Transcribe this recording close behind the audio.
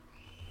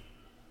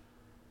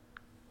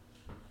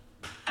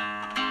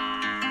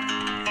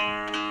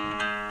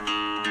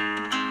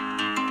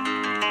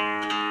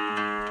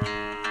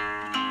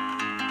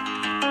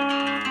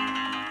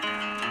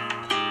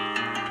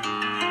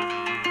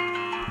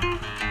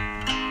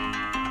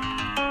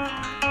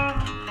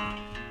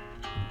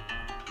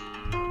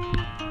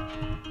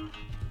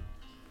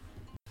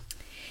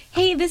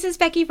this is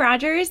Becky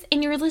Rogers,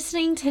 and you're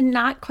listening to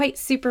Not Quite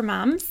Super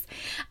Moms.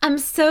 I'm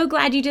so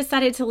glad you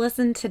decided to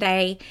listen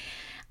today.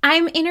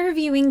 I'm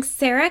interviewing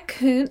Sarah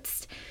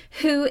Kuntz,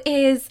 who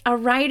is a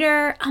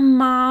writer, a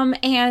mom,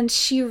 and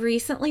she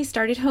recently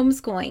started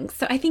homeschooling.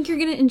 So I think you're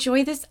going to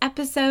enjoy this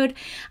episode.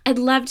 I'd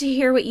love to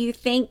hear what you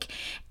think,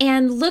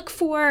 and look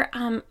for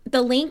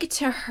the link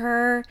to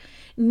her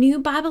new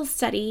Bible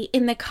study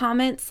in the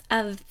comments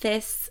of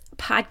this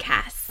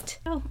podcast.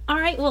 Oh, all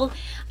right. Well,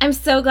 I'm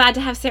so glad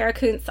to have Sarah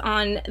Kuntz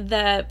on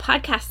the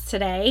podcast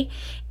today.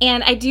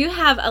 And I do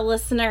have a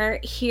listener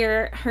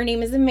here. Her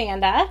name is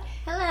Amanda.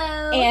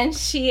 Hello. And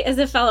she is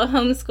a fellow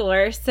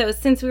homeschooler. So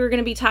since we were going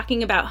to be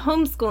talking about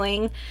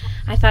homeschooling,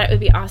 I thought it would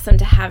be awesome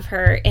to have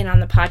her in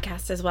on the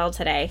podcast as well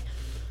today.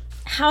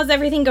 How's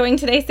everything going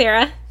today,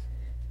 Sarah?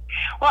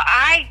 Well,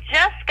 I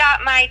just got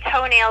my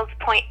toenails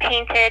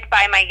painted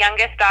by my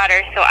youngest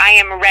daughter, so I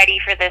am ready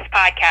for this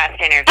podcast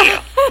interview.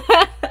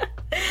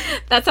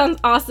 That sounds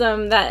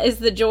awesome. That is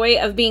the joy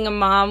of being a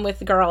mom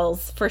with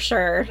girls, for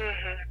sure.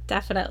 Mm-hmm.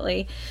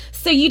 Definitely.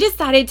 So you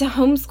decided to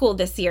homeschool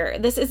this year.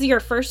 This is your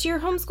first year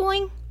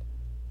homeschooling?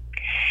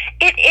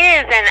 It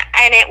is,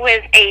 and it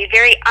was a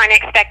very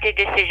unexpected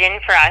decision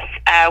for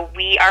us.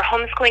 We are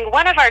homeschooling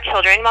one of our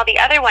children, while the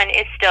other one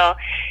is still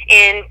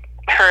in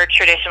her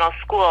traditional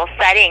school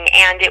setting,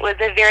 and it was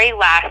a very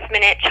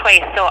last-minute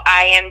choice, so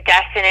I am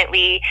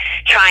definitely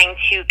trying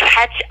to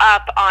catch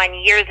up on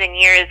years and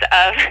years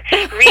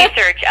of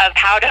research of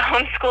how to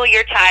homeschool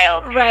your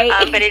child. Right.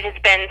 But it has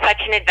been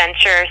such an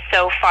adventure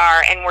so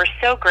far, and we're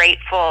so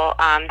grateful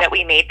that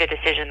we made the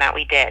decision that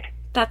we did.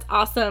 That's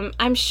awesome.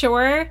 I'm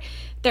sure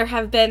there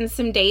have been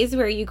some days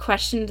where you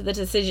questioned the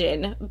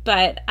decision,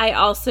 but I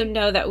also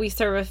know that we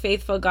serve a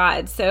faithful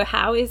God, so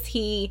how is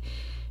He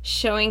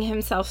showing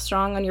Himself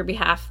strong on your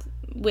behalf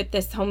with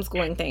this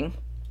homeschooling thing?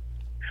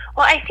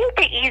 Well, I think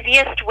the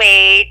easiest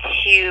way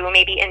to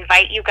maybe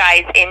invite you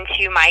guys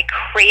into my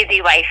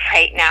crazy life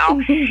right now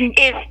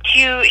is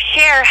to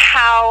share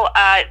how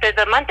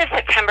the month of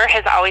September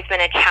has always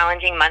been a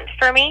challenging month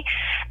for me.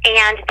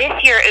 And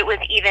this year it was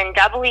even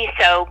doubly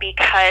so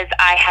because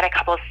I had a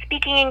couple of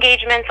speaking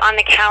engagements on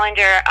the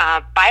calendar,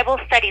 Bible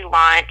study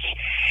launch,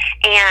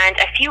 and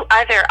a few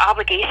other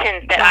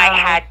obligations that I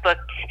had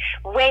booked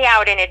way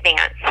out in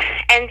advance.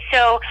 And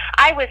so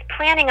I was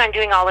planning on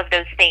doing all of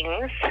those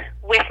things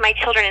with my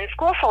children in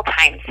school full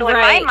time. So in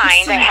my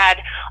mind, I had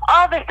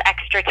all this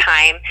extra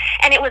time,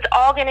 and it was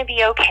all going to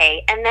be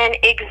okay. And then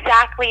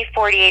exactly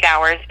 48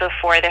 hours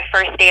before the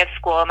first day of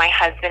school, my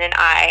husband and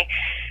I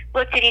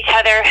looked at each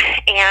other,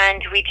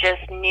 and we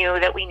just knew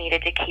that we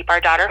needed to keep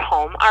our daughter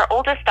home. Our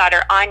oldest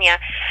daughter, Anya,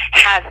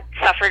 has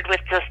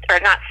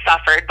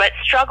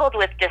struggled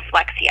with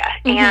dyslexia.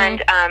 Mm-hmm.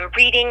 And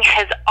reading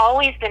has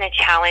always been a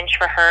challenge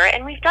for her,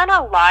 and we've done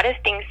a lot of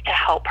things to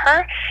help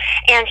her,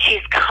 and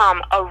she's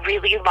come a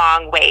really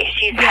long way.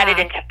 She's headed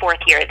into fourth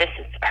year. This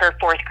is her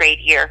fourth grade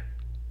year.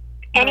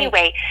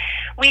 Anyway,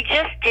 we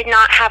just did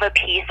not have a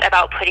peace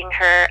about putting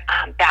her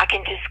back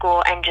into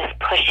school and just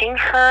pushing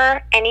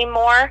her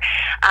anymore.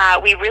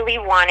 We really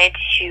wanted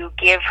to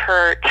give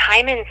her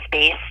time and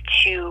space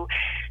to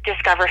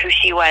discover who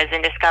she was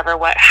and discover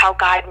how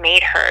God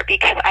made her,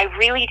 because I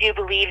really do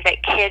believe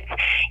that kids,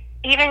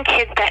 even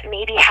kids that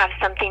maybe have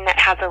something that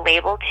has a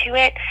label to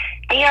it,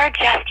 they are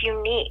just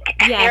unique.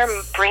 And their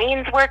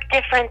brains work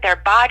different, their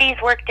bodies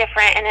work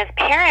different, and as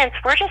parents,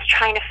 we're just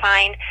trying to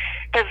find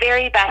the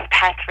very best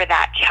path for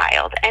that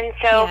child. And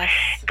so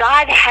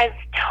God has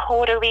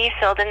totally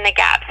filled in the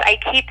gaps. I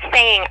keep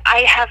saying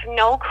I have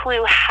no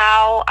clue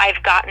how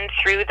I've gotten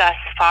through thus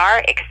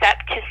far,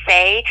 except to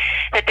say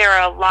that there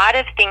are a lot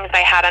of things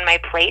I had on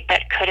my plate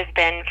that could have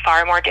been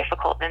far more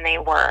difficult than they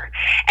were.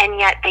 And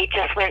yet they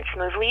just went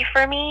smoothly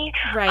for me.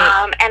 Right.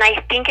 And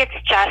I think it's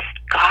just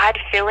God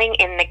filling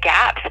in the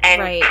gaps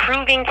and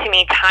proving to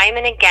me time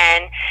and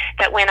again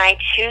that when I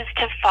choose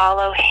to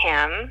follow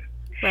Him,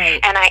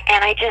 and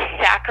I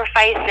just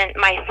sacrifice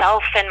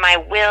myself and my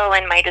will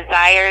and my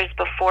desires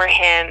before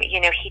Him,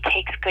 He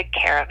takes good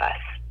care of us.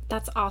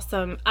 That's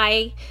awesome.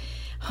 I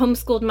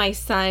homeschooled my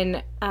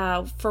son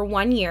for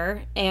 1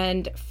 year,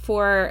 and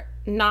for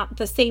not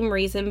the same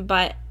reason,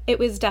 but it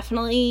was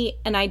definitely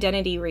an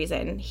identity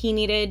reason. He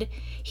needed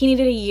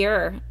a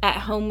year at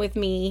home with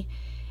me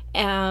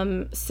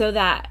so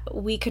that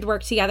we could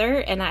work together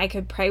and I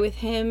could pray with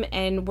him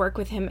and work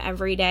with him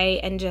every day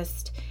and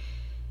just,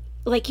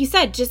 like you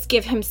said, just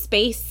give him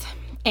space.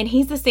 And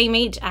he's the same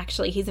age,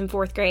 actually. He's in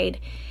fourth grade.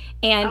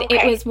 And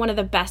it was one of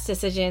the best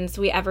decisions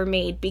we ever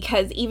made,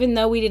 because even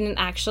though we didn't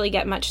actually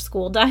get much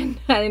school done,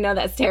 I know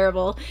that's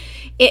terrible,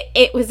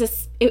 it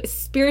was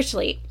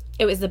spiritually,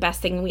 it was the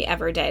best thing we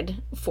ever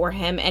did for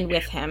him and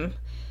with him.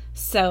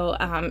 So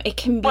it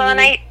can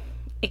be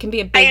it can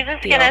be a big deal. I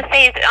was just going to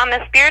say, on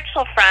the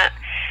spiritual front,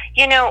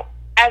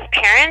 as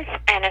parents,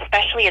 and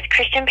especially as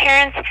Christian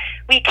parents,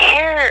 we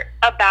care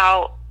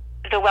about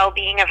the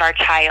well-being of our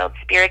child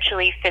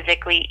spiritually,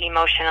 physically,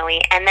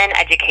 emotionally, and then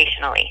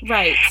educationally.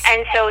 Right.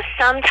 And so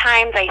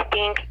sometimes I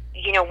think,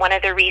 one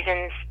of the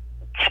reasons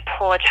to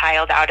pull a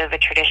child out of a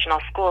traditional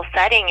school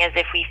setting is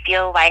if we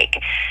feel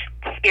like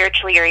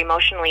spiritually or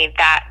emotionally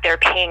that they're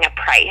paying a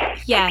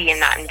price to be in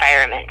that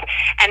environment.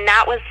 And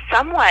that was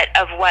somewhat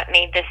of what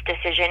made this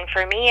decision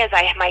for me, as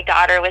my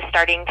daughter was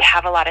starting to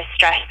have a lot of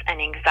stress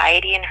and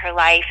anxiety in her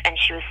life, and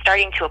she was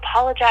starting to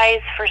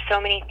apologize for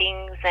so many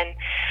things. And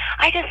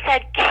I just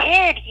said,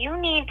 kid, you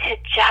need to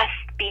just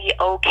be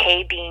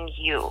okay being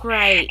you.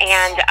 Right.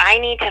 And I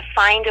need to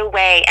find a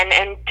way.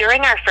 And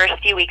during our first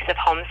few weeks of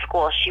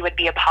homeschool, she would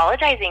be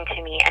apologizing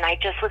to me, and I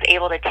just was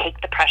able to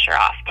take the pressure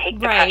off.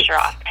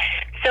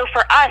 So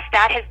for us,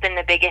 that has been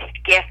the biggest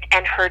gift,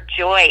 and her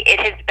joy. It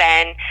has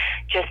been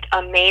just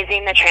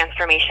amazing, the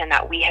transformation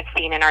that we have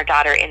seen in our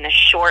daughter in the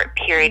short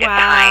period of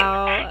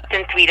time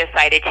since we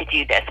decided to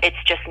do this.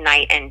 It's just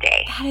night and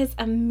day. That is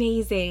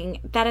amazing.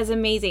 That is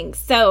amazing.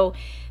 So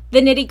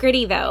the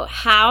nitty-gritty, though,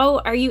 how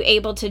are you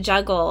able to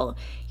juggle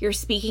your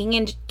speaking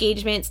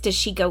engagements? Does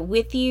she go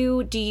with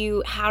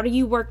you? How do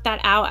you work that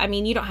out? I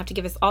mean, you don't have to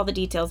give us all the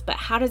details, but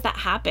how does that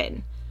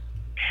happen?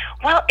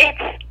 Well,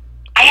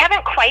 I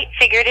haven't quite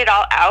figured it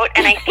all out,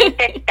 and I think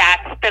that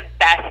that's the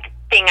best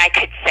thing I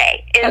could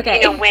say.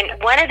 When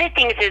one of the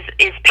things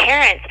is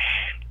parents,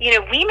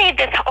 we made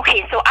this,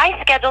 so I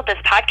scheduled this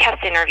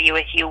podcast interview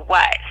with you,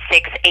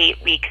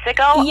 6-8 weeks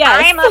ago?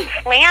 Yes. I'm a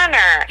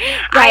planner.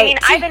 Right. I mean,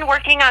 I've been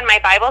working on my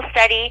Bible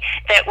study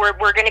that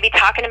we're going to be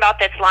talking about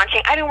that's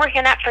launching. I've been working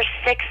on that for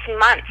 6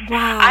 months.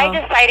 Wow. I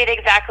decided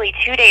exactly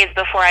 2 days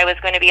before I was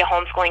going to be a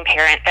homeschooling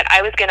parent that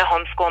I was going to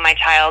homeschool my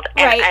child.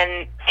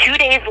 And 2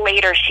 days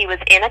later, she was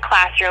in a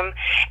classroom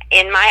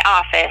in my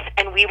office,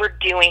 and we were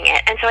doing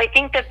it. And so I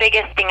think the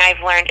biggest thing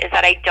I've learned is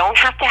that I don't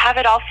have to have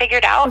it all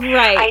figured out.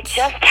 Right. I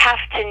just have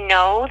to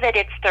know that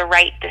it's the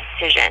right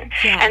decision.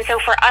 Yes. And so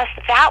for us,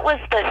 that was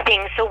the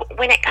thing. So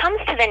when it comes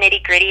to the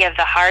nitty-gritty of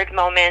the hard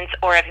moments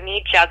or of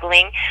me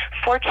juggling,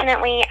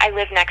 fortunately, I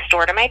live next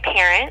door to my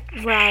parents.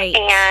 Right.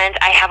 And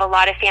I have a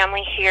lot of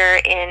family here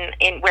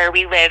in where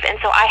we live. And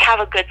so I have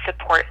a good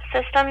support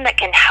system that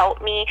can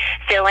help me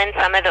fill in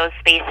some of those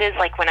spaces,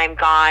 like when I'm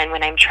gone,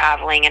 when I'm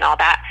traveling and all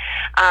that.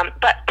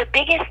 But the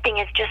biggest thing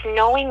is just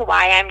knowing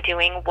why I'm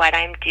doing what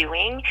I'm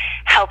doing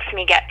helps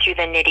me get through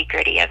the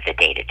nitty-gritty of the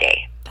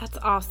day-to-day. That's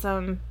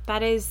awesome.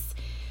 That is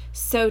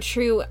so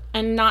true.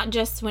 And not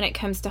just when it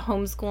comes to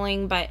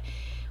homeschooling, but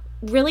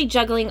really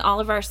juggling all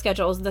of our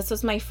schedules. This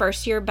was my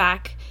first year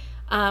back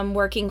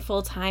working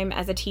full-time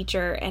as a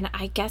teacher, and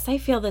I guess I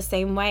feel the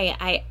same way.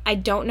 I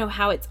don't know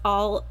how it's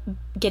all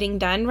getting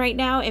done right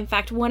now. In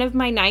fact, one of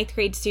my 9th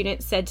grade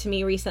students said to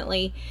me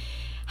recently,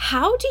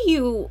 how do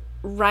you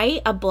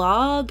write a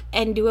blog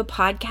and do a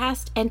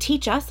podcast and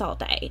teach us all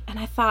day? And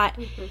I thought,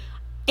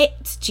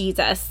 it's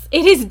Jesus.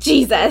 It is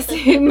Jesus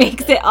who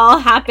makes it all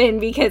happen,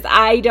 because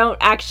I don't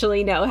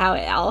actually know how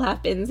it all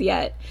happens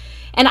yet.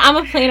 And I'm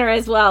a planner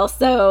as well,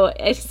 so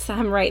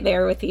I'm right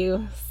there with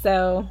you.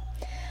 So,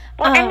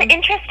 well, and the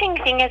interesting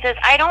thing is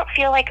I don't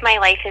feel like my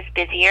life is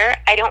busier.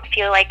 I don't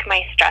feel like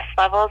my stress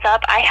level's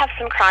up. I have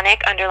some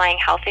chronic underlying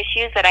health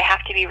issues that I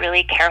have to be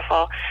really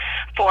careful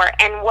for.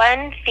 And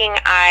one thing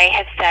I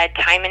have said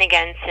time and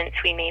again since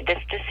we made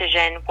this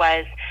decision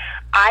was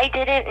I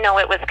didn't know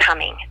it was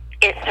coming.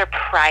 It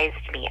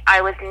surprised me.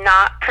 I was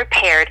not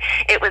prepared.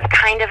 It was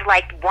kind of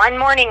like one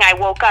morning I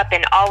woke up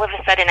and all of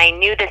a sudden I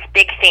knew this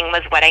big thing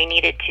was what I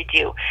needed to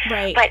do.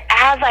 Right. But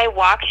as I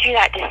walked through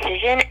that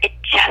decision, it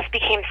just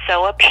became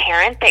so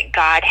apparent that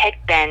God had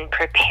been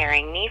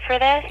preparing me for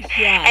this.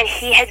 Yes. And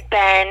He had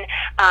been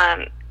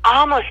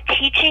almost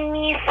teaching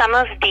me some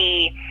of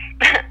the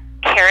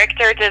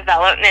character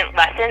development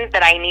lessons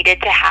that I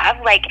needed to have,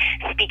 like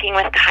speaking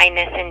with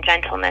kindness and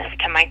gentleness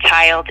to my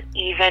child,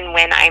 even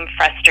when I'm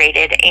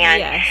frustrated,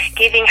 and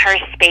giving her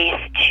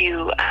space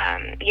to,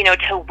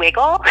 to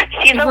wiggle.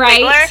 She's a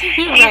wiggler.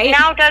 She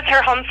now does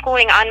her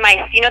homeschooling on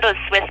my, those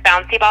Swiss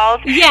bouncy balls.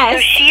 Yes.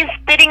 So she's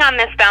sitting on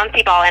this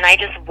bouncy ball, and I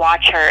just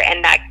watch her,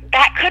 and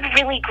that could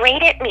really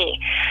grate at me.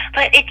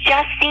 But it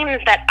just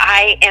seems that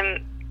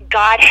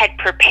God had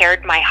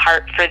prepared my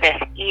heart for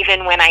this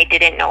even when I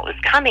didn't know it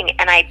was coming.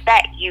 And I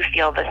bet you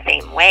feel the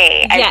same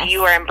way as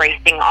you are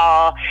embracing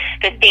all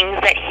the things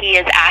that He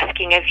is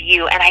asking of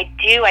you. And I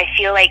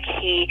feel like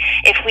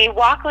if we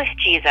walk with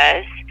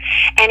Jesus,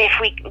 and if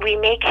we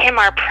make Him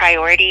our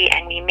priority,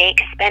 and we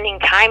make spending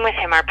time with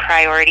Him our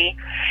priority,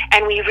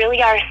 and we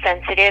really are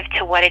sensitive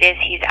to what it is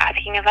He's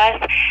asking of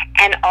us,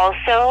 and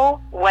also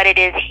what it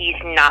is He's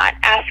not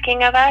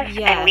asking of us,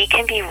 and we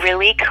can be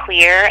really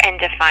clear and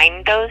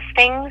define those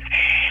things,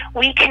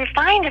 we can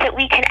find that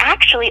we can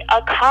actually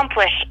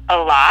accomplish a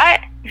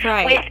lot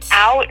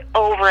without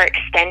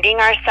overextending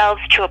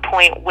ourselves to a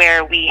point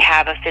where we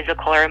have a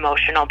physical or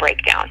emotional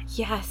breakdown.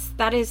 Yes,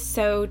 that is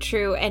so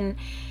true. And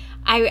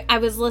I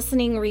was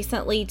listening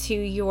recently to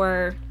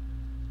your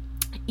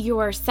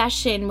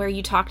session where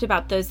you talked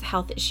about those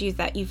health issues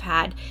that you've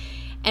had.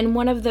 And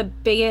one of the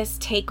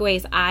biggest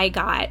takeaways I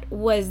got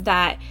was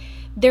that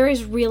there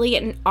is really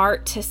an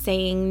art to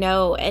saying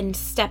no and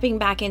stepping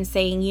back and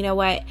saying, you know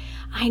what,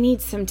 I need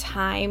some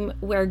time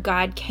where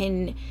God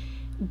can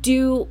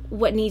do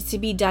what needs to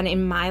be done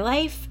in my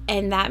life.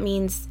 And that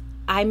means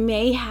I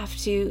may have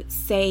to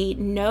say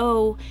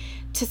no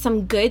to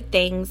some good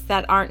things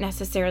that aren't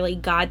necessarily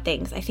God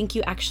things. I think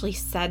you actually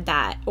said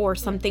that, or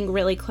something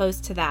really close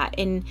to that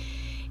in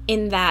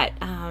that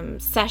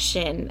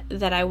session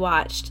that I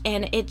watched.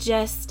 And it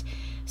just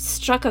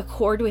struck a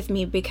chord with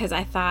me, because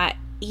I thought,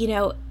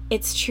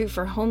 it's true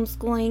for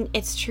homeschooling,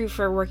 it's true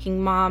for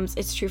working moms,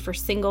 it's true for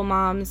single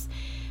moms.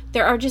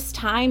 There are just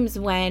times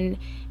when,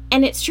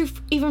 and it's true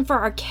even for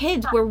our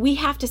kids, where we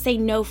have to say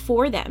no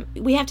for them.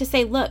 We have to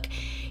say, look,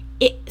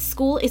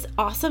 school is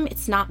awesome,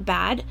 it's not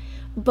bad,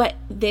 but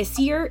this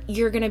year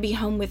you're going to be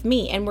home with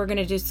me and we're going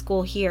to do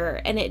school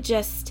here. And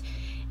it's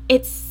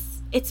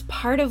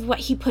part of what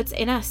he puts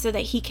in us so that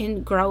he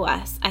can grow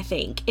us, I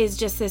think, is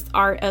just this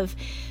art of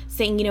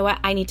saying, you know what,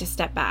 I need to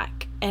step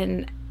back.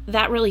 And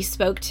that really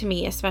spoke to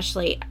me,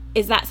 especially.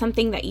 Is that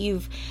something that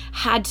you've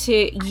had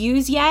to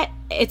use yet?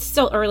 It's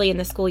still early in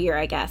the school year,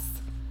 I guess.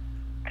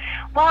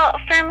 Well,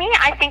 for me,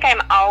 I think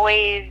I'm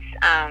always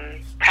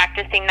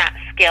practicing that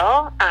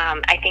skill.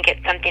 I think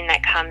it's something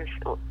that comes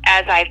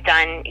as I've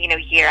done,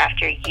 year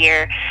after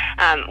year.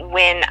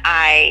 When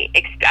I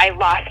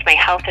lost my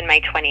health in my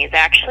 20s, I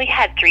actually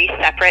had 3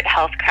 separate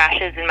health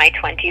crashes in my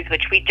 20s,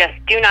 which we just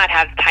do not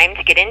have time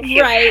to get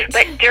into. Right.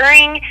 But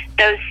during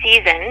those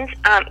seasons,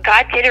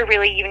 God did a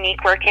really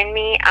unique work in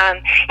me.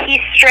 He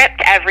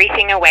stripped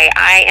everything away.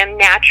 I am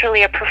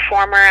naturally a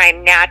performer.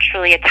 I'm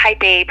naturally a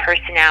type A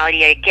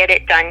personality, a get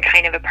it done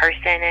kind of a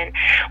person. And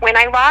when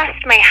I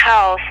lost my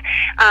health,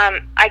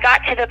 I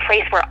got to the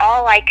place where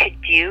all I could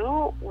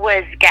do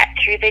was get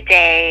through the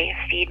day,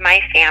 feed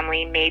my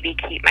family, maybe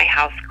keep my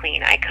house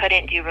clean. I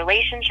couldn't do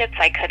relationships.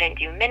 I couldn't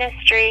do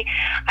ministry.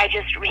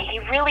 He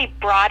really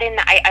brought in,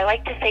 I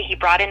like to say he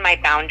brought in my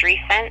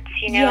boundary fence,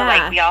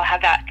 like we all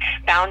have that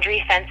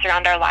boundary fence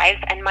around our lives,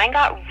 and mine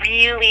got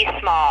really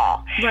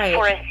small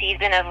for a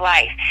season of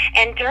life.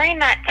 And during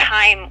that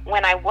time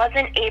when I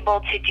wasn't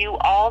able to do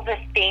all the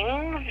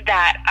things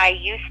that I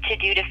used to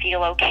do to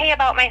feel okay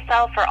about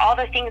myself, or all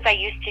the things I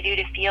used to do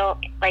to feel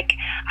like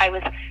I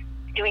was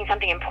doing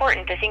something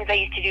important, the things I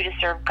used to do to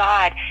serve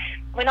God,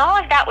 when all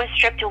of that was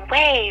stripped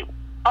away,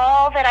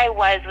 all that I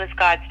was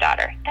God's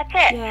daughter. That's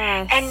it.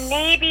 Yes. And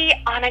maybe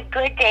on a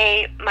good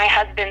day, my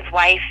husband's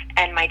wife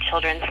and my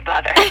children's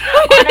mother.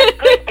 On a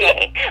good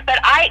day. But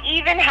I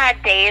even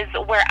had days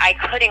where I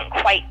couldn't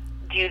quite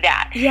do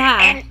that.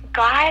 Yeah. And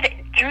God,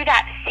 through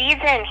that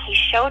season, he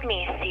showed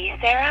me, see,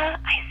 Sarah,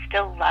 I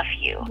still love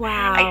you.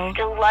 Wow. I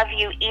still love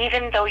you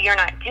even though you're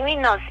not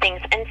doing those things.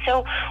 And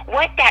so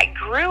what that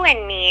grew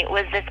in me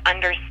was this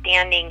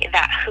understanding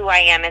that who I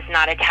am is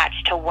not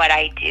attached to what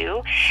I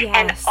do. Yes.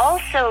 And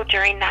also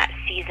during that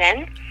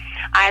season,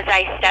 as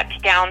I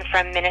stepped down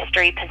from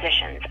ministry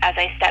positions, as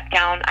I stepped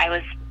down,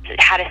 I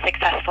had a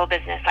successful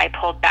business I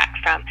pulled back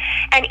from.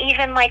 And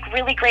even like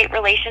really great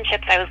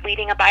relationships, I was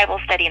leading a Bible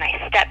study and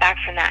I stepped back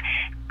from that.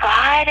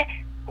 God,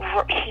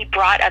 he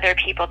brought other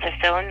people to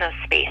fill in those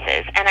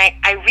spaces. And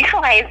I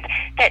realized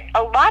that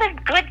a lot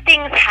of good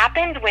things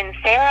happened when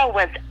Sarah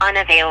was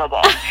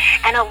unavailable.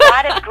 And a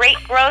lot of great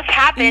growth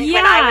happened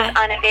when I was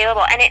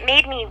unavailable. And it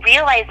made me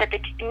realize that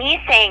me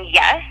saying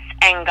yes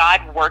and God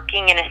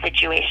working in a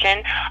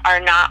situation are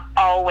not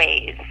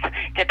always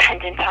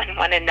dependent on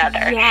one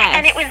another. Yes.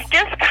 And it was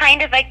just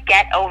kind of a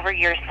get over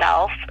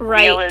yourself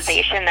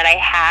realization that I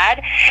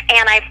had.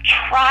 And I've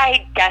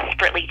tried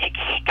desperately to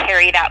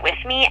carry that with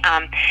me.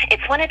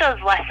 It's one of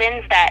those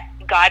lessons that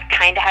God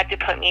kind of had to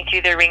put me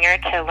through the ringer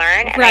to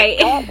learn, and I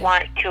don't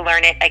want to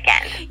learn it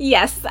again.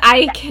 Yes,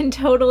 I can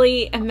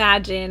totally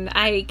imagine.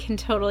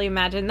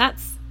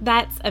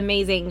 That's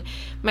amazing.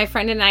 My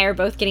friend and I are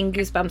both getting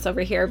goosebumps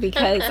over here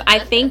because I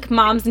think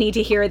moms need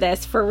to hear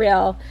this for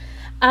real.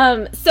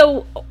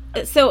 So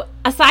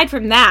aside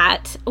from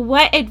that,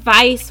 what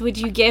advice would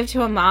you give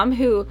to a mom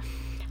who,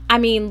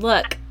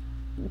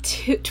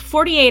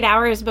 48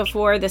 hours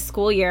before the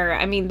school year,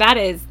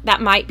 that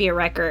might be a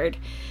record.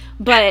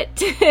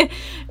 But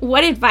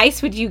what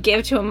advice would you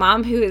give to a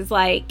mom who is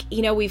like,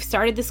 we've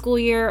started the school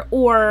year,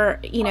 or,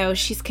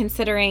 she's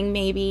considering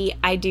maybe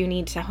I do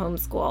need to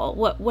homeschool?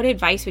 What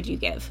advice would you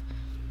give?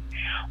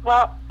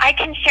 Well, I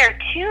can share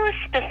 2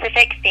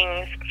 specific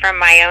things from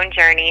my own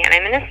journey, and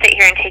I'm going to sit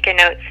here and take a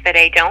note so that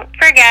I don't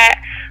forget.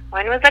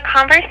 One was a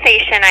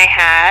conversation I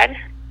had,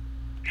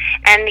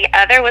 and the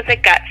other was a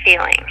gut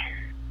feeling.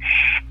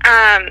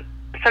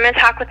 So I'm going to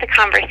talk with the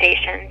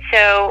conversation.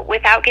 So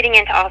without getting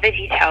into all the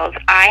details,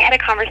 I had a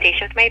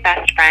conversation with my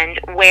best friend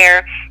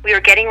where we were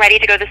getting ready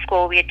to go to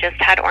school. We had just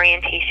had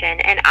orientation,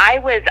 and I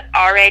was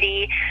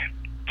already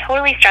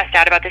totally stressed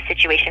out about the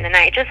situation. And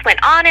I just went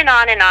on and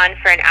on and on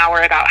for an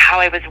hour about how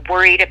I was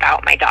worried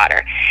about my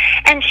daughter.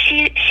 And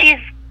she's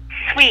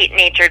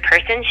sweet-natured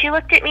person. She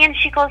looked at me and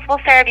she goes, well,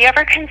 Sarah, have you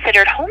ever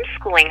considered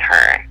homeschooling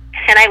her?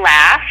 And I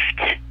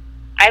laughed.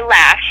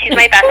 She's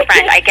my best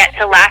friend. I get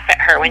to laugh at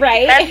her when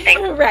she says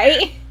things.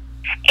 Right.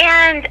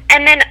 And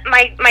then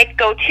my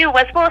go-to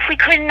was, well, if we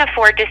couldn't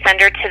afford to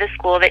send her to the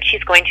school that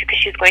she's going to, because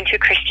she's going to a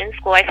Christian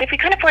school, I said, if we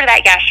couldn't afford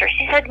that, yeah, sure.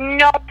 She said,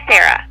 no,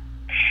 Sarah,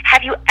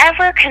 have you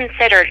ever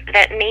considered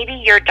that maybe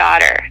your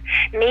daughter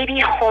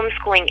maybe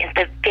homeschooling is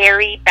the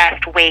very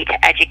best way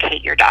to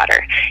educate your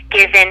daughter,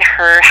 given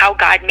her how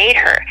God made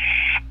her.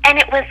 And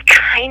it was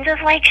kind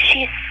of like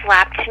she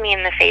slapped me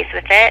in the face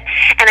with it,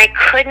 and I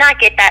could not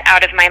get that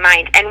out of my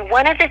mind. And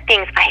one of the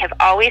things I have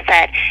always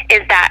said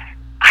is that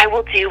I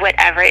will do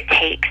whatever it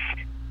takes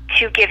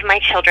to give my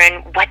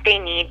children what they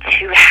need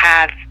to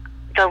have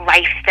the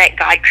life that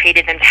God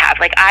created them to have.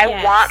 Like, I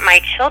want my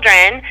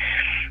children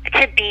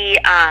to be,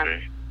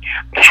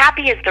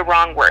 happy is the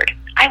wrong word.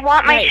 I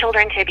want my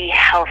children to be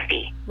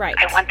healthy. Right.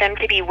 I want them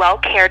to be well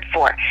cared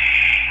for.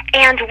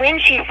 And when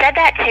she said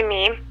that to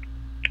me,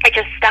 it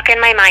just stuck in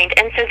my mind.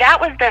 And so that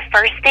was the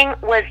first thing,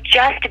 was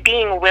just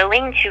being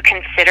willing to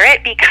consider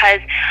it, because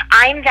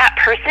I'm that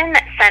person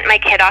that sent my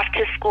kid off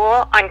to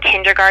school on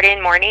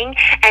kindergarten morning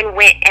and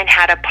went and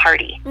had a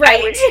party. Right.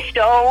 I was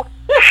so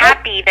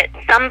happy that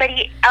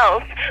somebody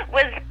else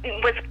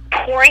was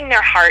pouring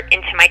their heart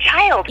into my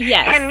child.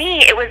 Yes. To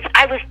me,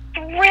 I was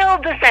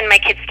thrilled to send my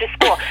kids to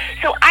school.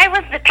 So I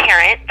was the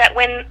parent that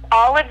when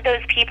all of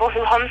those people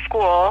who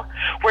homeschool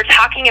were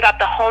talking about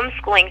the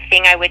homeschooling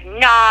thing, I would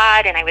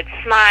nod and I would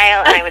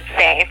smile and I would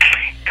say,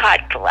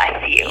 God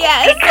bless you.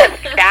 Yes.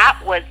 Because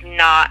that was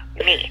not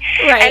me.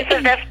 Right. And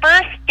so the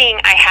first thing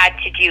I had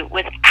to do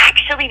was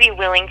actually be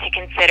willing to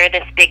consider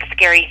this big,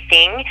 scary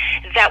thing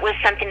that was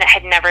something that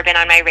had never been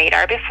on my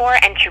radar before,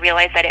 and to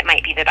realize that it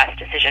might be the best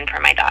decision for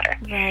my daughter.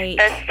 Right.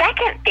 The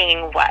second thing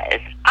was,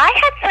 I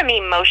had some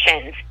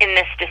emotions in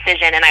this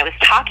decision, and I was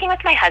talking with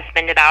my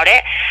husband about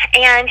it,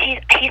 and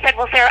he said,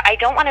 well, Sarah, I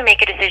don't want to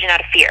make a decision out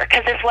of fear,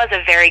 because this was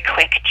a very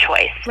quick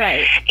choice.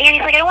 Right. And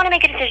he's like, I don't want to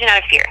make a decision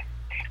out of fear.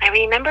 I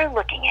remember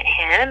looking at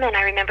him, and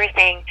I remember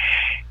saying,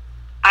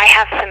 I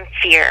have some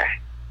fear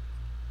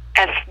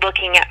as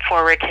looking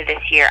forward to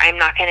this year. I'm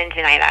not going to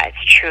deny that.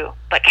 It's true.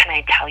 But can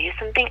I tell you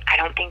something? I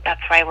don't think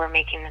that's why we're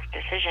making this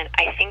decision.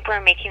 I think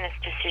we're making this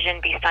decision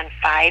based on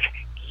 5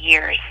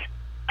 years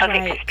of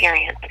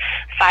experience,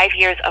 5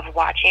 years of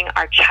watching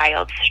our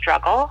child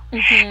struggle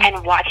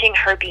and watching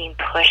her being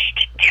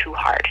pushed too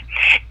hard.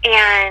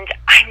 And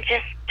I'm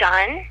just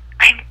done.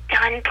 I'm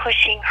done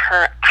pushing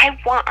her. I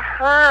want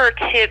her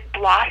to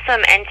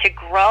blossom and to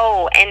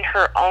grow in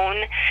her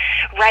own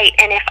right.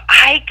 And if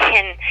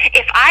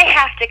I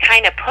have to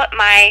kind of put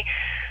my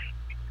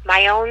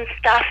own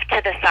stuff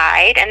to the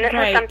side, and this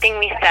is something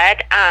we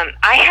said,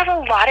 I have a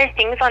lot of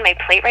things on my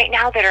plate right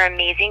now that are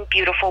amazing,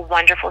 beautiful,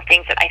 wonderful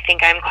things that I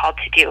think I'm called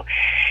to do.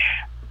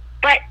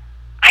 But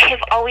I have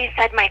always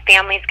said my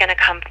family's going to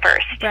come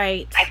first.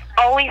 Right. I've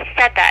always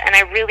said that, and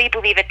I really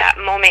believe at that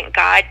moment,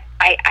 God,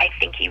 I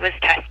think he was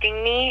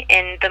testing me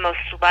in the most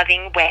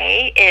loving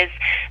way, is,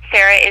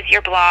 Sarah, is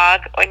your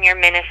blog and your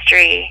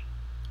ministry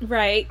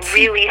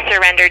really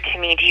surrendered to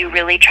me? Do you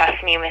really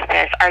trust me with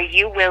this? Are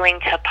you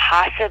willing to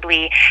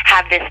possibly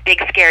have this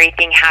big, scary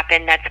thing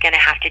happen that's going to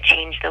have to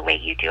change the way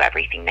you do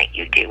everything that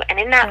you do? And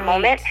in that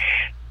moment,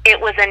 it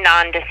was a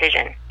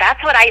non-decision.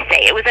 That's what I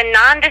say. It was a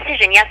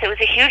non-decision. Yes, it was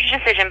a huge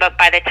decision, but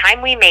by the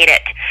time we made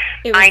it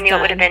I knew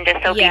it would have been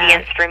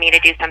disobedience for me to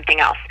do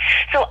something else.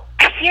 So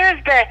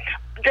here's the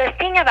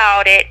thing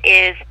about it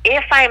is,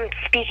 if I'm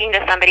speaking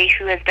to somebody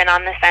who has been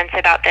on the fence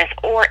about this,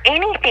 or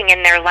anything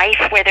in their life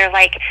where they're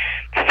like,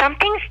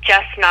 something's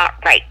just not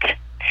right.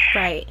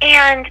 Right.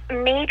 And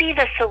maybe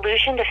the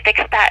solution to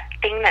fix that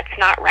thing that's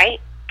not right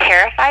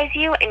terrifies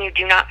you, and you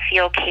do not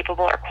feel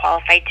capable or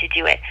qualified to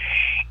do it.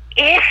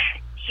 If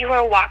you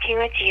are walking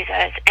with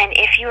Jesus, and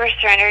if you are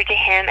surrendered to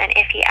him, and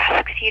if he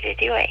asks you to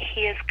do it,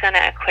 he is going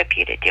to equip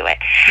you to do it.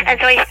 Yes. And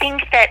so I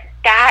think that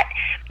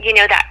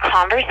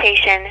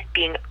conversation,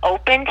 being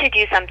open to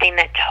do something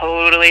that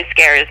totally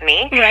scares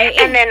me,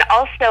 and then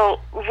also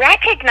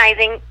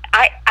recognizing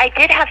I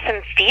did have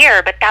some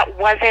fear, but that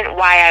wasn't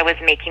why I was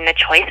making the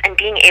choice, and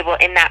being able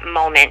in that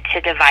moment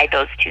to divide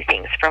those two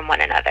things from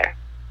one another.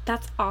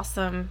 That's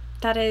awesome.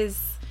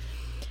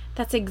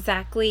 That's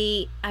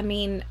exactly, I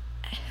mean,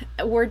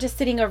 we're just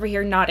sitting over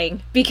here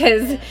nodding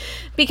because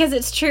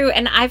it's true.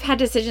 And I've had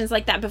decisions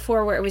like that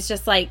before where it was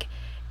just like,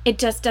 it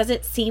just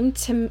doesn't seem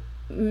to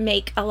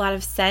make a lot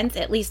of sense,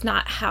 at least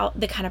not how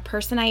the kind of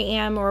person I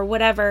am or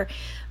whatever.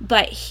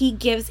 But he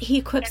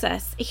equips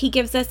us. He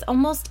gives us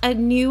almost a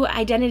new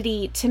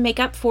identity to make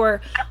up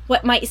for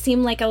what might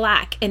seem like a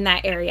lack in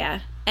that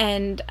area.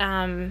 And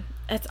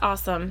it's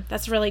awesome.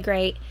 That's really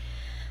great.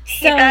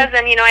 He does,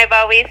 and I've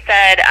always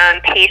said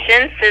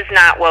patience is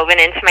not woven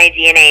into my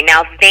DNA.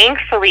 Now,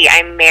 thankfully,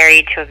 I'm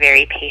married to a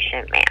very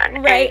patient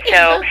man, right? And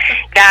so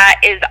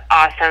that is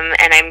awesome,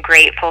 and I'm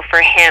grateful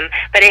for him.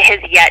 But it has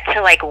yet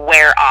to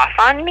wear off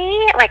on me.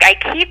 I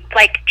keep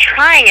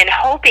trying and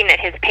hoping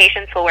that his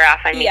patience will wear off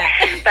on me. Yeah.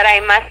 But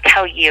I must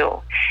tell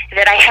you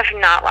that I have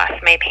not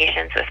lost my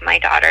patience with my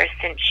daughter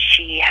since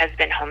she has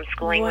been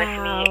homeschooling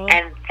with me,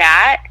 and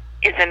that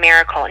is a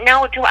miracle.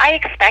 Now, do I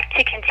expect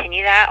to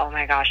continue that? Oh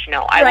my gosh,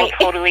 no. I will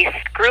totally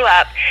screw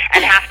up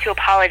and have to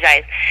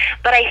apologize.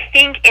 But I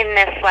think in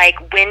this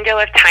window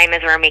of time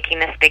as we're making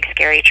this big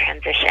scary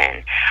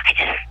transition,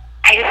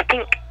 I just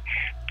think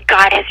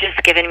God has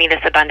just given me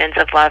this abundance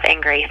of love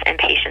and grace and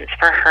patience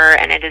for her,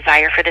 and a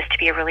desire for this to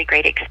be a really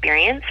great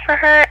experience for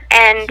her.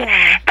 And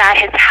that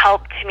has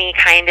helped me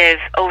kind of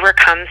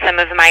overcome some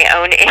of my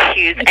own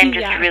issues and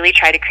just really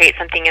try to create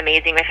something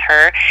amazing with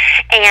her.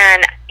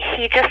 And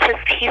he's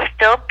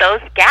filled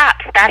those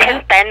gaps. That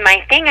has been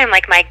my thing. I'm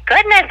like, my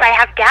goodness, I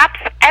have gaps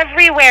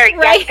everywhere,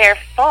 yet they're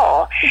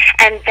full.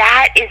 And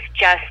that is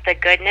just the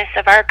goodness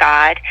of our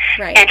God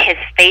and his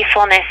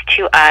faithfulness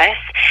to us.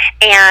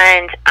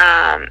 And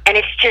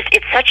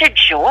it's such a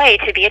joy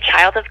to be a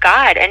child of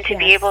God and to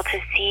be able to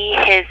see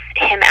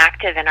him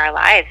active in our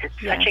lives. It's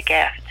such a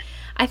gift.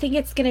 I think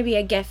it's going to be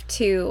a gift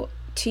to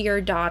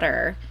your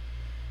daughter,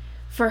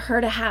 for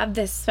her to have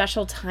this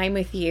special time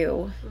with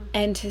you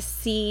and to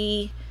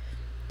see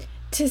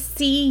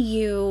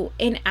you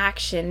in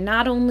action,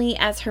 not only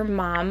as her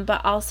mom,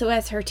 but also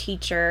as her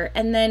teacher.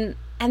 And then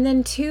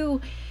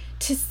to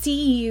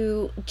see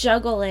you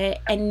juggle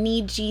it and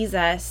need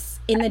Jesus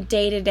in the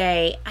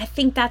day-to-day. I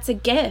think that's a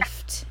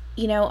gift.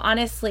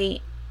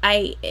 Honestly,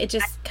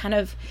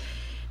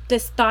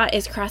 this thought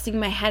is crossing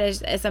my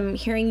head as I'm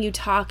hearing you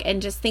talk,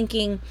 and just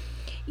thinking,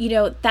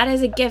 that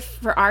is a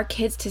gift for our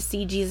kids to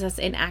see Jesus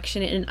in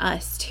action in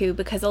us too,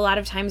 because a lot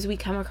of times we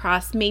come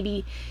across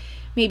maybe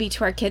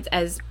to our kids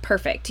as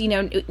perfect.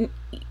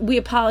 We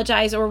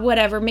apologize or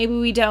whatever, maybe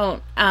we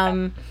don't.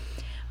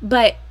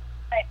 But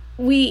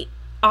we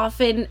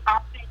often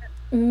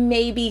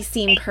maybe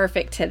seem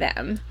perfect to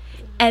them.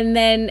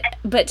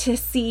 But to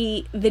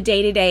see the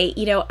day-to-day,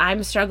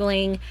 I'm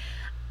struggling.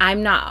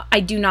 I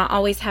do not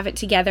always have it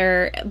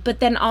together. But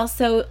then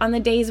also on the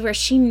days where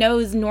she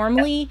knows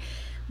normally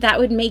that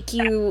would make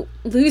you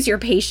lose your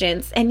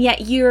patience, and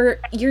yet you're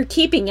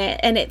keeping it,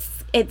 and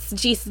it's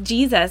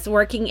Jesus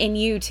working in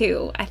you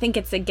too. I think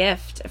it's a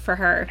gift for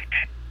her.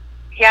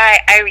 Yeah,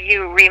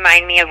 you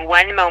remind me of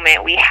one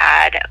moment we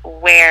had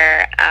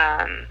where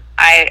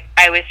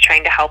I was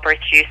trying to help her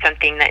through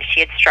something that she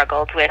had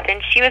struggled with,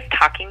 and she was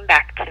talking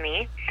back to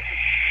me.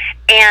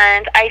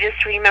 And I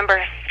just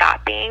remember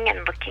stopping and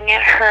looking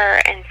at her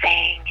and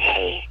saying,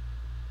 hey,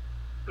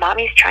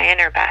 Mommy's trying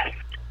her best.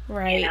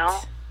 Right.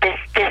 This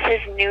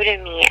is new to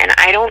me, and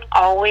I don't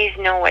always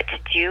know what to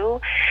do,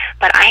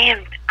 but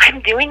I'm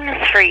doing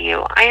this for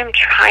you. I am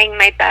trying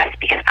my best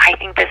because I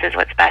think this is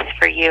what's best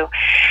for you.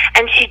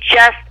 And she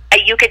just,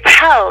 you could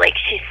tell, like,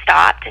 she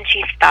stopped and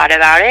she thought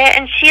about it,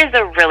 and she is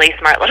a really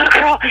smart little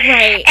girl.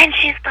 Right. And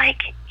she's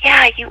like,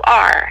 yeah, you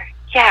are.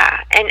 Yeah.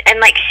 And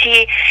like,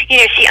 she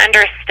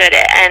understood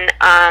it.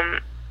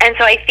 And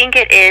so I think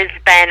it has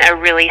been a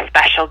really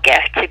special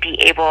gift to be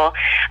able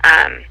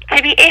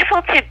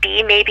to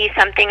be maybe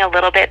something a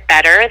little bit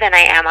better than I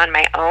am on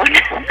my own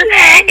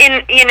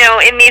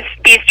in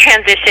these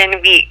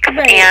transition weeks.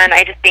 Right. And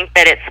I just think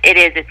that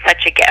it's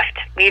such a gift.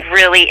 We've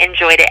really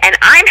enjoyed it, and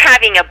I'm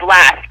having a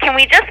blast. Can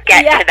we just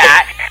get to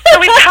that? So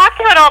we've talked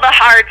about all the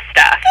hard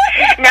stuff.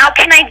 Now,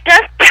 can I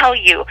just tell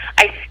you,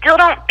 I still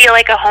don't feel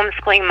like a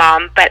homeschooling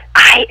mom, but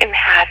I am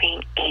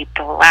having a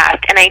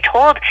blast. And I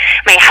told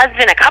my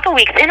husband a couple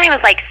weeks in, I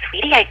was like,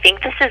 sweetie, I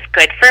think this is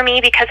good for me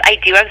because I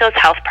do have those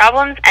health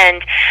problems.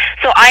 And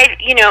so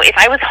if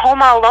I was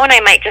home all alone,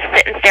 I might just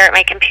sit and stare at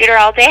my computer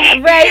all day.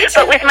 Right.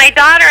 But with my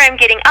daughter, I'm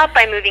getting up,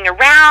 I'm moving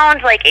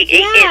around, like it's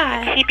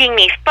keeping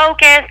me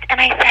focused. And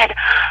I said,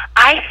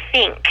 I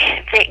think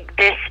that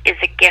this is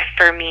a gift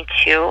for me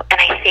too. And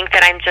I think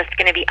that I'm just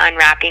going to be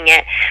unwrapping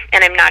it,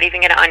 and I'm not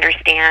even going to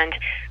understand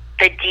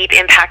the deep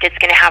impact it's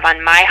going to have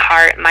on my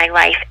heart, my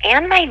life,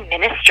 and my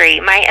ministry,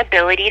 my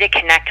ability to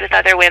connect with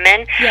other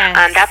women.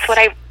 Yes.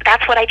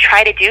 That's what I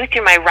try to do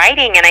through my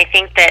writing, and I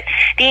think that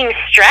being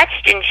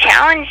stretched and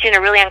challenged in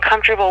a really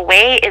uncomfortable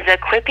way is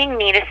equipping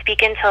me to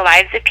speak into the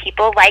lives of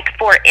people. Like,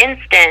 for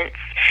instance,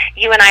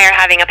 you and I are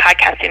having a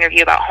podcast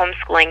interview about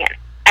homeschooling,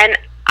 and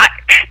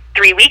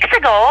 3 weeks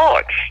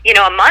ago,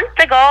 a month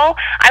ago,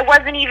 I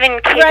wasn't even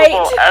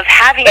capable of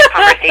having a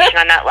conversation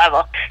on that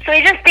level. So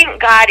I just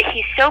thank God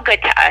he's so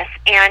good to us,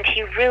 and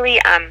he really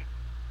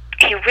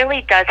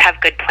does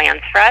have good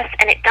plans for us,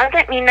 and it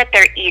doesn't mean that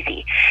they're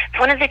easy. It's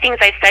one of the things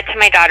I've said to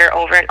my daughter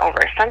over and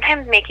over.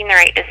 Sometimes making the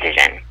right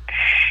decision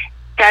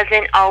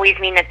doesn't always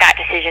mean that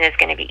decision is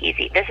going to be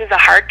easy. This is a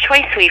hard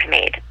choice we've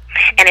made,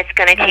 and it's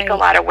going to take a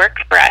lot of work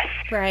for us.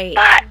 Right.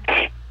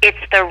 But it's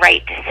the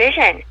right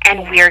decision,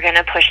 and we're going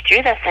to push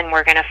through this, and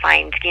we're going to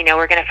find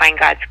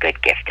God's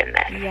good gift in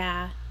this.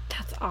 Yeah,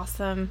 that's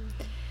awesome.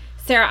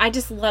 Sarah, I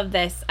just love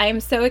this. I am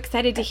so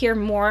excited to hear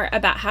more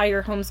about how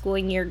your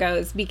homeschooling year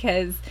goes,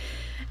 because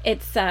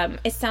it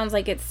sounds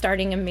like it's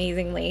starting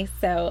amazingly.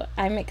 So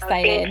I'm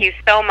excited. Oh, thank you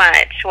so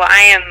much. Well,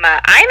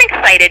 I'm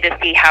excited to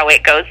see how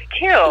it goes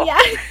too.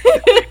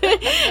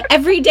 Yeah.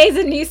 Every day's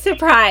a new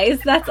surprise.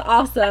 That's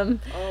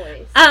awesome.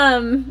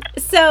 Always.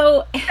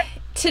 So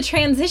to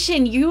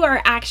transition, you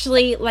are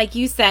actually, like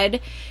you said,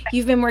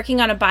 you've been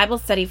working on a Bible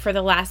study for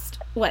the last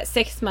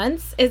 6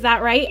 months. Is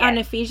that right? Yes. On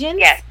Ephesians?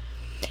 Yes.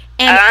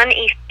 And on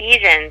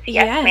Ephesians,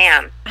 yes,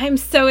 ma'am. I'm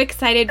so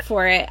excited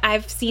for it.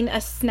 I've seen a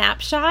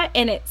snapshot,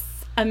 and it's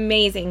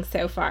amazing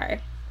so far.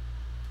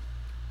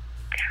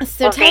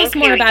 So tell us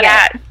more about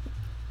it.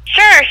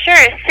 Sure.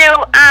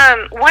 So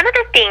one of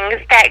the things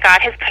that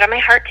God has put on my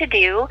heart to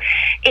do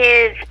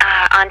is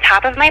on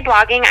top of my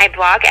blogging, I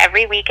blog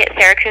every week at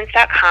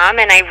sarahkuntz.com,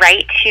 and I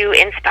write to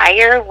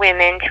inspire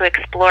women to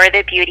explore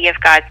the beauty of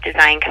God's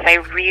design, because I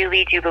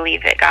really do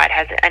believe that God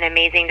has an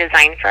amazing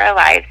design for our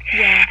lives.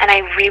 Yeah. And I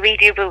really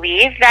do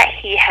believe that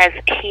He has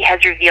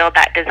revealed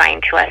that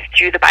design to us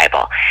through the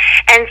Bible.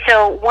 And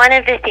so one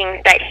of the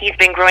things that He's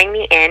been growing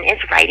me in is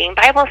writing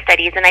Bible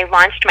studies, and I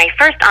launched my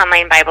first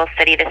online Bible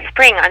study this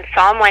spring on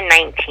Psalm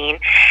 119,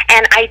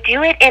 and I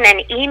do it in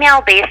an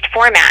email-based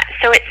format.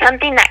 So it's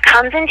something that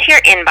comes into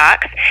your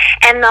inbox,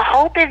 and the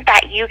hope is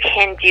that you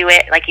can do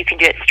it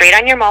straight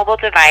on your mobile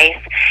device,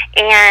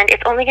 and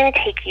it's only going to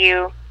take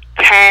you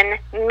 10,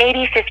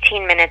 maybe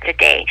 15 minutes a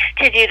day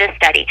to do the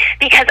study,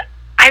 because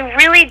I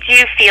really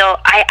do feel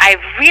I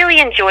really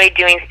enjoy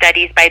doing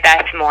studies by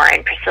Beth Moore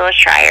and Priscilla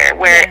Schreier,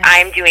 where Yes.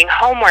 I'm doing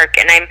homework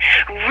and I'm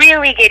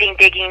really digging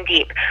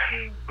deep.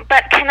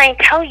 But can I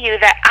tell you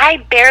that I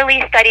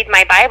barely studied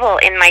my Bible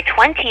in my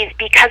 20s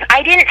because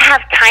I didn't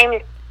have time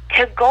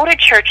to go to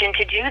church and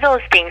to do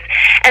those things.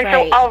 And Right.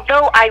 so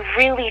although I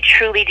really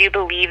truly do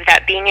believe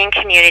that being in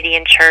community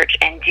in church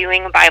and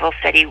doing Bible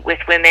study with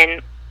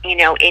women, you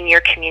know, in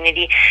your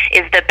community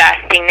is the best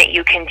thing that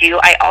you can do,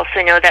 I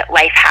also know that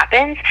life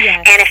happens.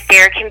 Yes. And if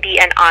there can be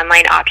an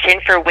online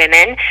option for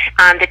women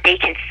that they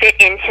can fit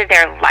into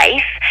their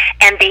life,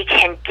 and they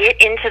can get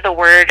into the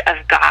Word of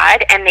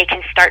God, and they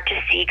can start to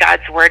see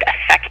God's Word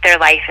affect their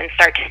life and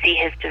start to see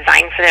His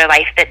design for their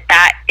life,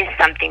 that is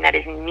something that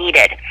is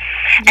needed.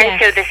 And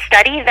Yes. so the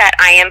study that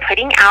I am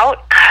putting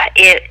out,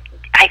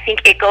 I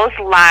think it goes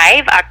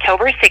live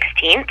October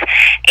 16th,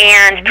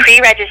 and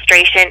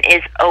pre-registration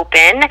is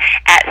open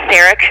at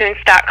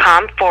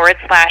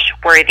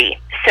sarahkuntz.com/worthy.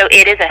 So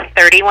it is a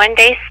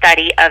 31-day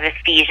study of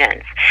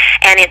Ephesians,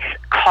 and it's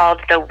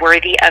called the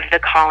Worthy of the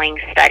Calling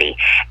study.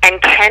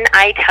 And can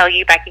I tell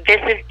you, Becky,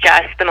 this is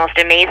just the most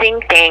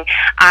amazing thing.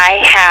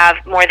 I have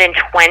more than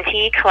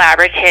 20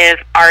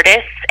 collaborative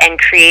artists and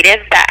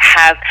creatives that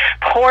have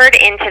poured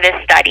into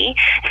this study,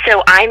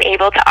 so I'm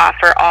able to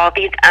offer all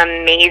these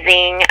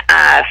amazing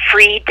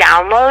free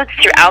downloads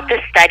throughout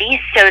the study,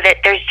 so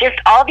that there's just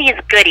all these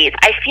goodies.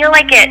 I feel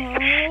like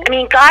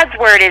God's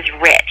Word is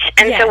rich,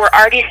 and Yes. so we're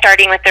already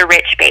starting with the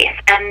rich base,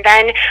 and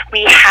then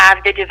we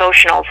have the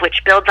devotionals,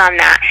 which builds on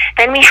that.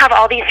 Then we have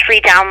all these free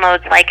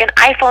downloads like an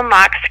iPhone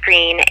lock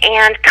screen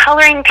and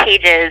coloring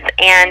pages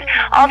and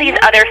all these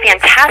other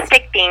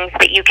fantastic things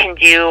that you can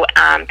do.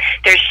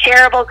 There's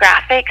shareable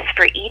graphics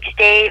for each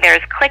day.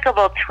 There's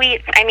clickable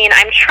tweets. I mean,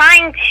 I'm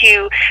trying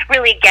to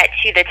really get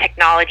to the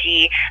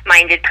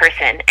technology-minded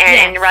person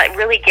and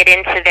really get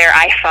into their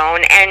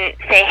iPhone and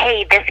say,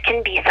 hey, this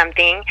can be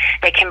something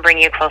that can bring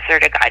you closer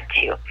to God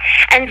too.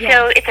 And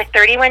so it's a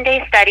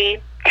 31-day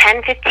study,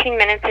 10, 15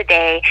 minutes a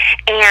day,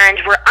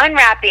 and we're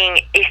unwrapping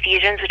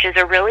Ephesians, which is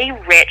a really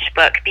rich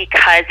book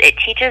because it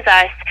teaches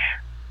us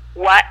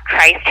what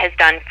Christ has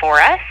done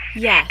for us,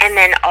 Yes. and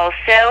then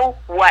also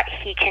what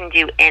He can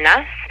do in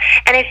us.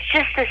 And it's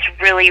just this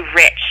really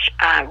rich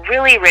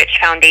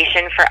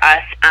foundation for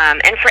us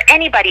and for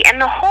anybody.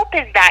 And the hope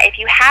is that if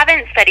you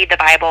haven't studied the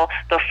Bible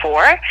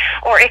before,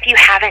 or if you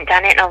haven't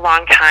done it in a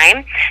long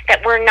time,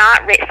 that we're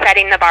not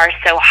setting the bar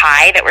so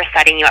high that we're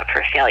setting you up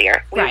for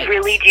failure. Right. We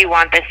really do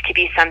want this to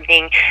be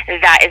something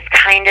that is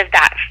kind of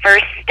that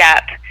first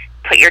step.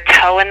 Put your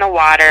toe in the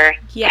water,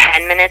 Yes.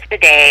 10 minutes a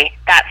day.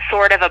 That's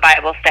sort of a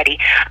Bible study.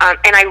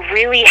 And I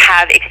really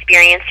have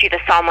experienced through the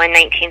Psalm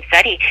 119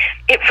 study,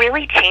 it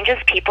really changes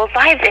people's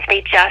lives if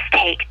they just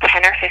take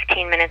 10 or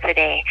 15 minutes a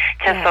day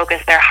to Yes.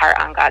 focus their heart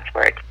on God's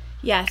Word.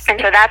 Yes.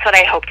 And so that's what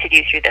I hope to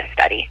do through this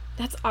study.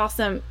 That's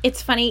awesome.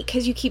 It's funny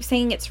because you keep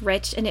saying it's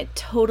rich, and it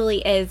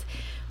totally is.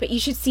 But you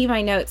should see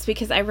my notes,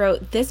 because I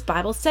wrote, this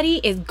Bible study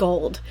is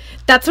gold.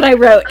 That's what I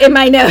wrote in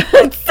my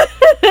notes.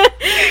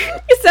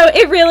 So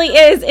it really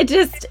is. It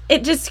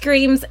just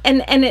screams,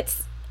 and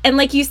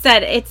like you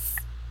said, it's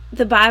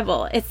the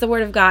Bible. It's the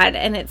Word of God,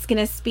 and it's going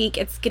to speak.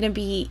 It's going to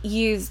be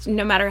used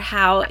no matter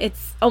how.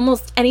 It's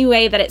almost any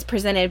way that it's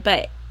presented,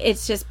 but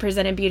it's just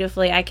presented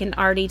beautifully. I can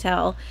already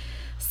tell.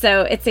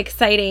 So it's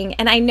exciting.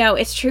 And I know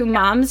it's true.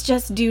 Moms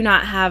just do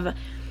not have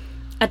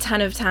a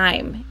ton of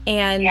time.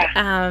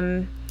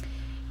 And,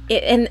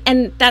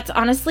 and that's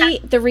honestly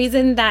the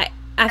reason that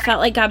I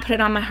felt like God put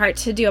it on my heart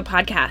to do a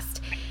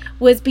podcast,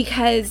 was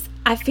because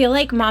I feel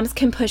like moms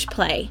can push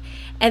play,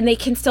 and they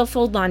can still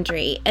fold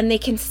laundry, and they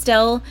can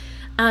still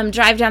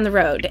drive down the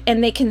road,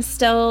 and they can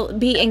still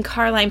be in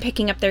car line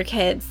picking up their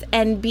kids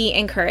and be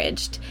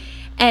encouraged.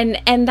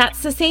 And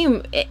that's the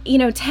same,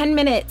 10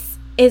 minutes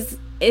is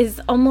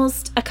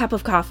almost a cup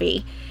of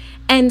coffee.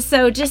 And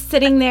so just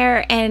sitting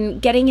there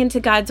and getting into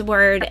God's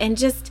Word and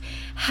just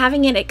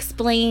having it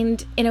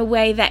explained in a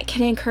way that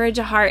can encourage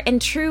a heart, and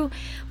true,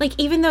 like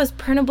even those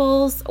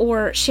printables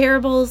or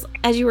shareables,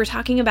 as you were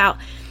talking about,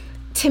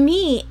 to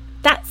me,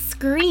 that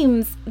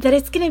screams that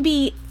it's going to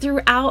be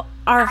throughout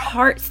our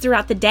hearts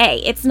throughout the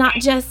day. It's not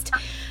just,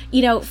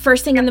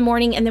 first thing in the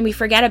morning and then we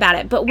forget about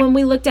it. But when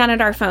we look down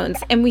at our phones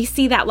and we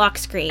see that lock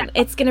screen,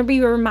 it's going to be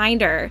a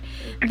reminder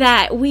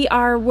that we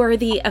are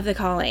worthy of the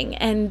calling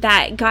and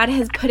that God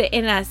has put it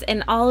in us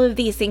and all of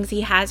these things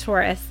he has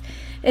for us.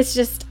 It's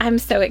just, I'm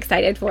so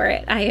excited for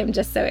it. I am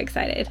just so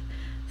excited.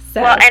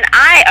 So. Well, and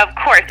I, of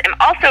course, am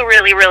also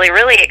really, really,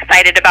 really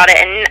excited about it.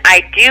 And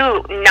I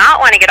do not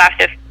want to get off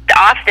this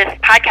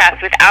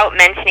podcast without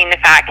mentioning the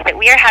fact that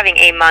we are having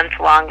a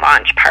month-long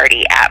launch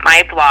party at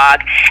my blog,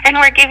 and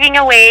we're giving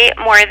away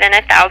more than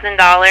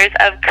 $1,000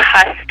 of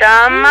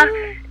custom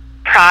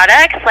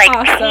products like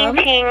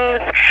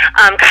paintings,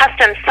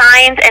 custom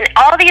signs, and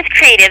all these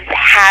creatives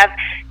have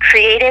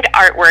created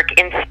artwork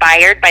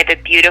inspired by the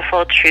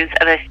beautiful truths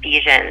of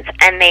Ephesians,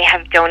 and they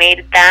have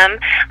donated them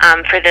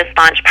for this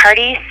launch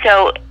party.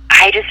 So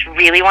I just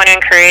really want to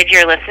encourage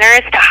your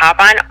listeners to hop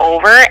on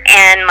over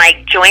and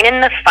join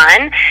in the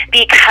fun,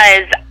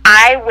 because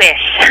I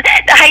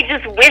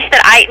just wish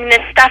that and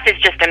this stuff is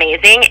just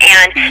amazing,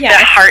 and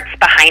the hearts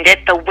behind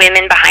it, the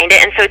women behind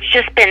it, and so it's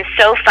just been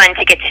so fun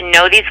to get to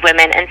know these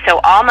women. And so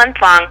all month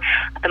long,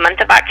 the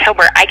month of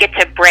October, I get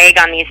to brag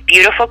on these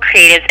beautiful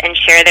creatives and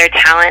share their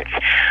talents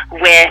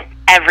with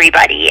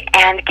everybody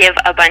and give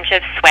a bunch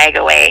of swag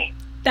away.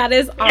 That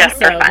is awesome. Just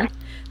for fun.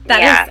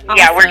 That is awesome.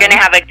 Yeah, we're going to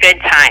have a good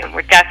time.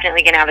 We're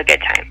definitely going to have a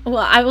good time.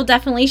 Well, I will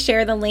definitely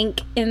share the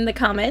link in the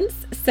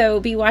comments,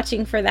 so be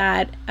watching for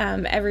that,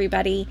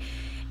 everybody.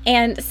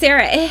 And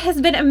Sarah, it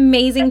has been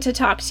amazing to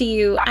talk to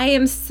you. I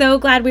am so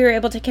glad we were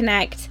able to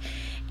connect,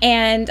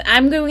 and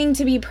I'm going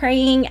to be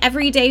praying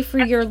every day for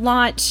your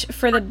launch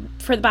for the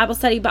Bible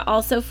study, but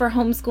also for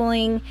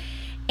homeschooling.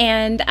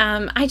 And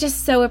I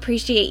just so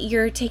appreciate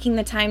your taking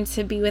the time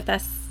to be with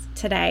us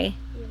today.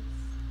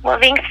 Well,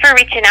 thanks for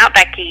reaching out,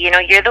 Becky.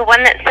 You're the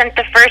one that sent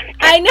the first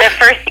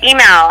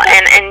email,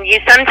 and you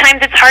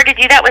sometimes it's hard to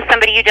do that with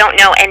somebody you don't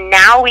know. And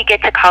now we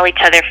get to call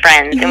each other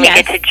friends, and we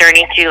get to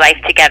journey through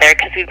life together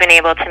because we've been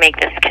able to make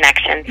this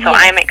connection. So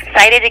I'm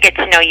excited to get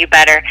to know you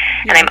better,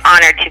 and I'm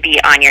honored to be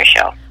on your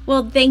show.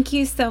 Well, thank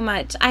you so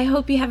much. I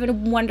hope you have a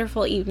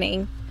wonderful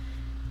evening.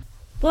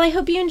 Well, I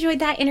hope you enjoyed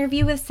that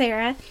interview with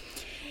Sarah.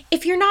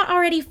 If you're not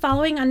already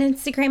following on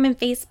Instagram and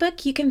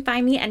Facebook, you can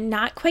find me at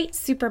Not Quite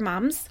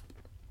Supermoms.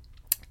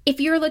 If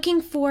you're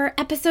looking for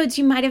episodes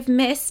you might have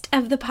missed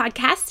of the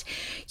podcast,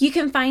 you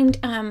can find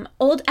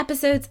old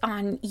episodes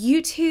on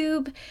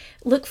YouTube.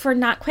 Look for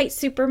Not Quite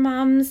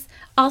Supermoms.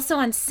 Also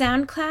on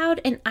SoundCloud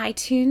and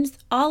iTunes.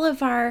 All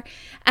of our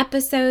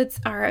episodes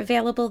are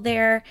available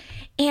there.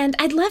 And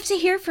I'd love to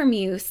hear from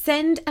you.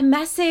 Send a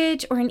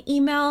message or an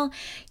email.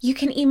 You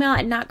can email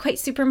at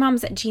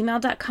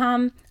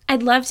notquitesupermoms@gmail.com.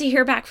 I'd love to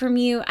hear back from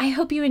you. I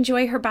hope you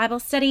enjoy her Bible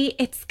study.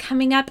 It's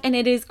coming up and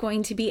it is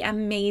going to be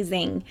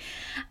amazing.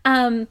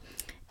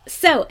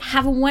 So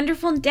have a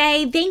wonderful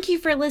day. Thank you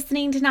for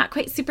listening to Not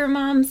Quite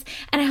Supermoms,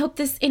 and I hope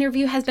this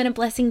interview has been a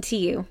blessing to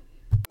you.